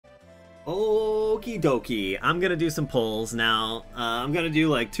Okie dokie. I'm gonna do some polls now. I'm gonna do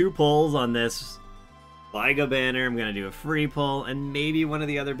like 2 polls on this Viga banner. I'm gonna do a free poll and maybe one of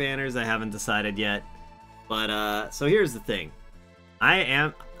the other banners. I haven't decided yet. But so here's the thing.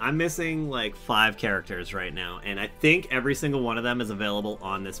 I'm missing like 5 characters right now, and I think every single one of them is available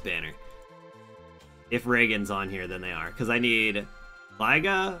on this banner. If Raegen's on here, then they are. Because I need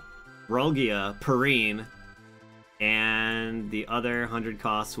Viga, Rulgia, Perrene, and the other 100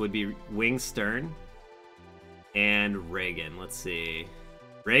 costs would be Sterne and Raegen. Let's see.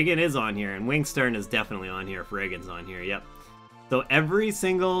 Raegen is on here, and Sterne is definitely on here if Raegen's on here. Yep. So every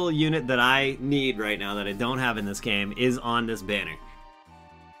single unit that I need right now that I don't have in this game is on this banner.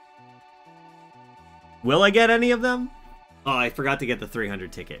 Will I get any of them? Oh, I forgot to get the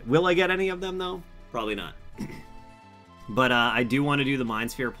 300 ticket. Will I get any of them, though? Probably not. But I do want to do the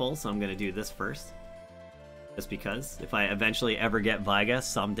Mind Sphere poll, so I'm going to do this first. Just because. If I eventually ever get Viga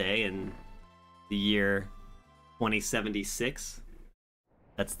someday in the year 2076,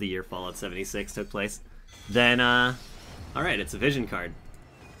 that's the year Fallout 76 took place, then, alright, it's a vision card.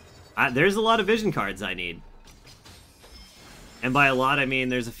 There's a lot of vision cards I need. And by a lot, I mean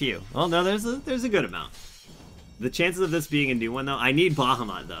there's a few. Well, no, there's a good amount. The chances of this being a new one, though, I need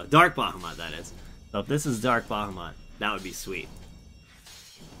Bahamut, though. Dark Bahamut, that is. So if this is Dark Bahamut, that would be sweet.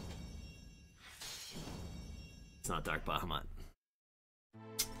 It's not Dark Bahamut.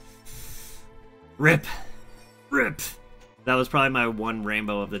 Rip! Rip! That was probably my one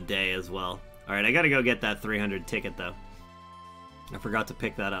rainbow of the day as well. Alright, I gotta go get that 300 ticket, though. I forgot to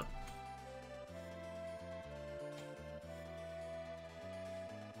pick that up.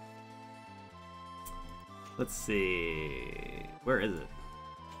 Let's see... Where is it?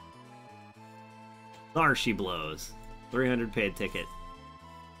 There she blows. 300 paid ticket.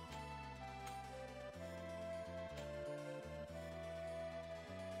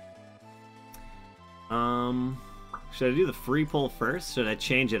 Should I do the free pull first? Should I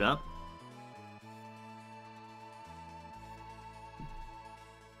change it up?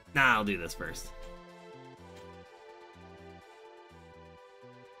 Nah, I'll do this first.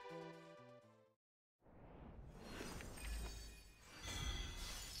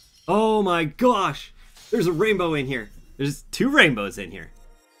 Oh my gosh! There's a rainbow in here. There's 2 rainbows in here.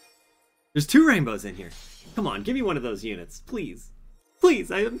 There's 2 rainbows in here. Come on, give me one of those units, please.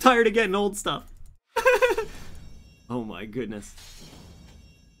 Please, I'm tired of getting old stuff. Oh my goodness.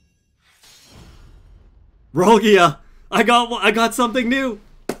 Rulgia! I got something new!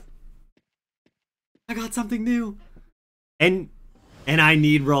 I got something new! And I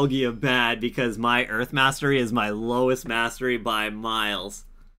need Rulgia bad because my Earth Mastery is my lowest mastery by miles.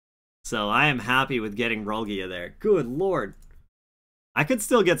 So I am happy with getting Rulgia there. Good lord. I could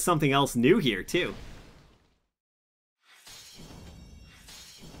still get something else new here, too.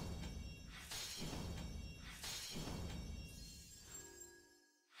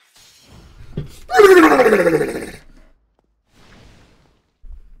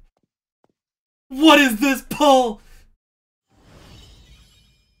 What is this pull?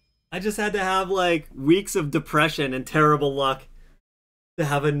 I just had to have, like, weeks of depression and terrible luck to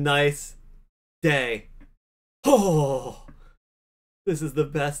have a nice day. Oh, this is the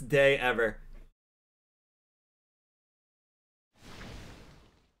best day ever.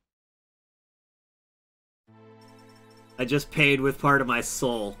 I just paid with part of my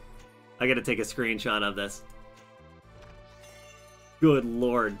soul. I gotta take a screenshot of this. Good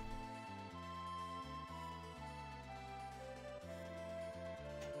lord.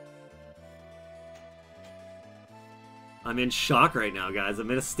 I'm in shock right now, guys. I'm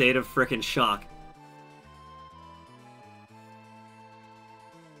in a state of frickin' shock.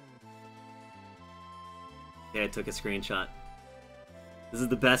 Okay, I took a screenshot. This is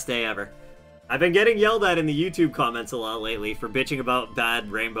the best day ever. I've been getting yelled at in the YouTube comments a lot lately for bitching about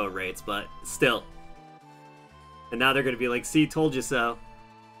bad rainbow rates, but still. And now they're gonna be like, see, told you so.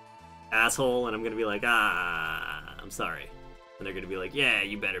 Asshole, and I'm gonna be like, ah, I'm sorry. And they're gonna be like, yeah,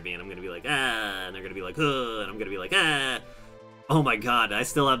 you better be, and I'm gonna be like, ah, and they're gonna be like, and I'm gonna be like, ah. Oh my god, I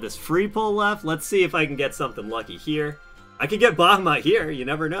still have this free pull left. Let's see if I can get something lucky here. I could get Bahamut here, you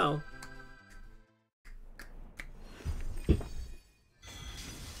never know.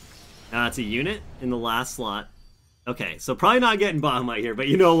 It's a unit in the last slot. Okay, so probably not getting Bahamut here, but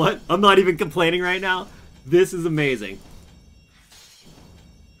you know what? I'm not even complaining right now. This is amazing.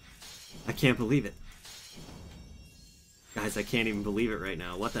 I can't believe it. Guys, I can't even believe it right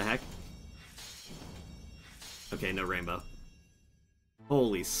now. What the heck? Okay, no rainbow.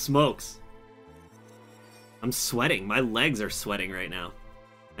 Holy smokes. I'm sweating. My legs are sweating right now.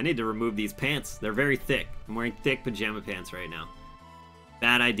 I need to remove these pants. They're very thick. I'm wearing thick pajama pants right now.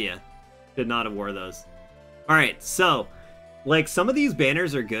 Bad idea. Should not have wore those. Alright, so, like, some of these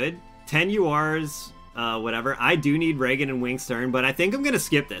banners are good. 10 URs, whatever. I do need Raegen and Wing Sterne, but I think I'm gonna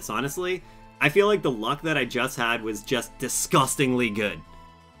skip this, honestly. I feel like the luck that I just had was just disgustingly good.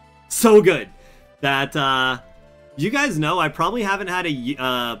 So good that, you guys know I probably haven't had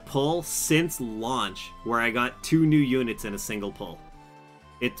a pull since launch where I got 2 new units in a single pull.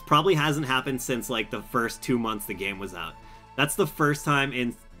 It probably hasn't happened since, like, the first 2 months the game was out. That's the first time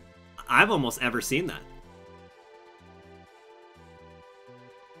in... I've almost ever seen that.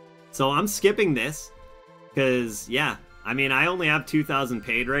 So I'm skipping this, because, yeah, I mean, I only have 2,000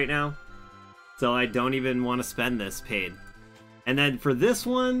 paid right now, so I don't even want to spend this paid. And then for this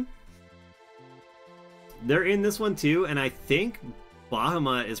one, they're in this one too, and I think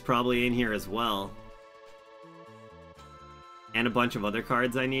Bahamut is probably in here as well. And a bunch of other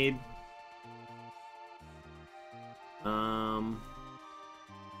cards I need.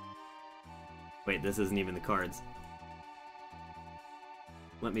 Wait, this isn't even the cards.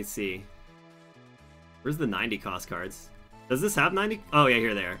 Let me see. Where's the 90 cost cards? Does this have 90? Oh yeah,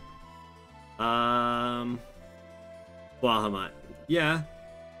 here they are. Bahamut. Yeah.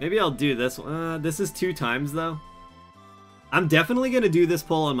 Maybe I'll do this one. This is 2 times though. I'm definitely gonna do this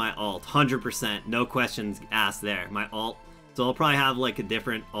pull on my alt. 100%. No questions asked there. My alt. So I'll probably have like a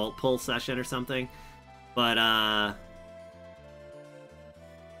different alt pull session or something. But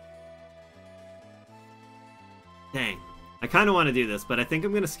dang. I kind of want to do this, but I think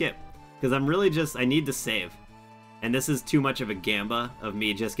I'm going to skip. Because I'm really just... I need to save. And this is too much of a gamba of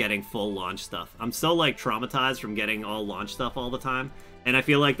me just getting full launch stuff. I'm so, like, traumatized from getting all launch stuff all the time. And I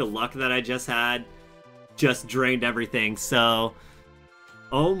feel like the luck that I just had just drained everything. So,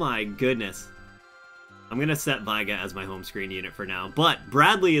 oh my goodness. I'm going to set Viga as my home screen unit for now. But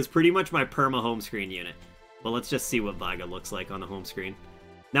Bradley is pretty much my perma home screen unit. But let's just see what Viga looks like on the home screen.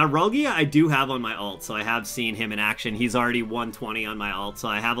 Now, Rulgia I do have on my alt, so I have seen him in action. He's already 120 on my alt, so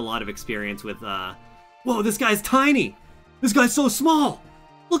I have a lot of experience with, Whoa, this guy's tiny! This guy's so small!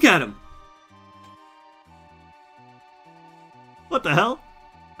 Look at him! What the hell?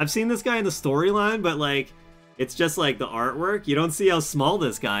 I've seen this guy in the storyline, but, like, it's just, like, the artwork. You don't see how small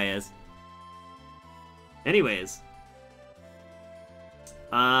this guy is. Anyways.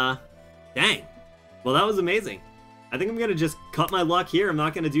 Dang. Well, that was amazing. I think I'm going to just cut my luck here. I'm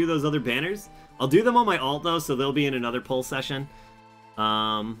not going to do those other banners. I'll do them on my alt, though, so they'll be in another poll session.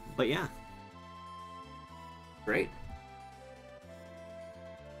 But yeah. Great.